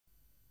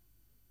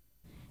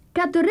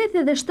Katër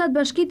rrethe dhe 7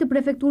 bashki të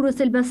prefekturës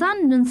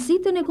Elbasan në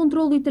sitën e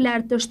kontrollit të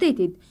lartë të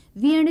Shtetit,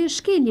 Vihen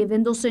shkelje,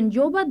 vendosen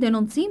gjobat,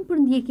 denoncim për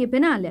ndjekje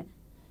penale.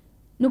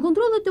 Në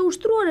kontrollet e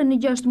ushtruara në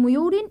gjashtë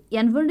mujorin,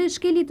 janë vënë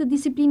shkelje të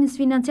disiplinës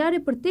financiare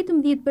për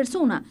 18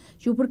 persona,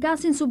 që u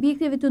përkasin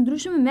subjekteve të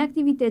ndryshme me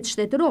aktivitet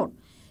shtetëror.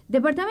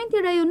 Departamenti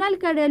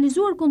Rajonal ka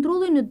realizuar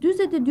kontrolle në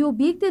 42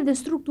 objekte dhe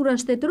struktura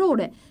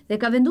shtetërore dhe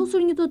ka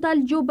vendosur një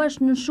total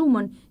gjobash në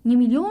shumën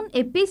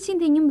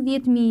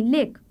 1.511.000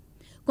 lek.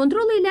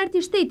 Kontrolli i lartë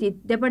i Shtetit,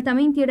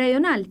 Departamenti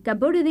Rajonal, ka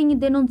bërë edhe një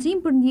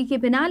denoncim për ndjekje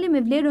penale me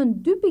vlerën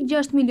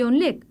 2.6 milion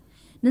lek.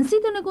 Në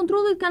sitën e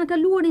kontrollit kanë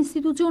kaluar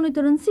institucione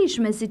të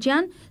rëndësishme, siç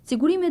janë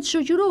Sigurimet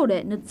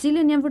Shoqërore, në të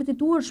cilën janë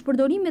vërtetuar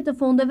shpërdorime të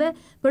fondeve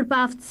për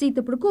paaftësi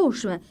të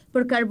përkohshme,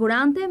 për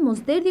karburante,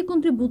 mosderdhje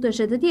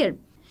kontributesh e të tjerë.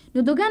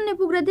 Në doganën e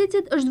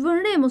Pugradecit është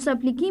vënë re mos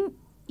aplikim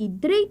i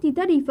drejtë i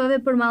tarifave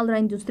për mallra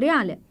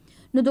industriale.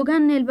 Në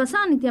doganën e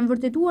Elbasanit janë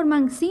vërtetuar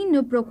mangësi në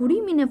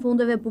prokurimin e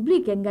fondeve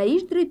publike nga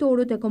ish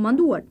drejtorët e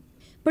komanduar.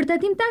 Për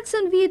tatim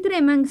taksën vihet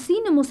re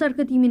mangësi në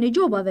mosarkëtimin e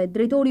gjobave.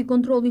 Drejtori i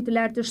Kontrollit të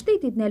lartë të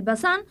Shtetit në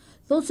Elbasan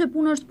thotë se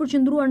puna është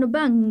përqendruar në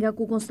bank, nga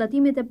ku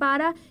konstatimet e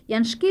para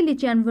janë shkelje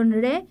që janë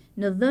vënë re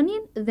në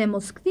dhënien dhe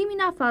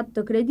moskëthimin afat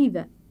të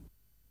kredive.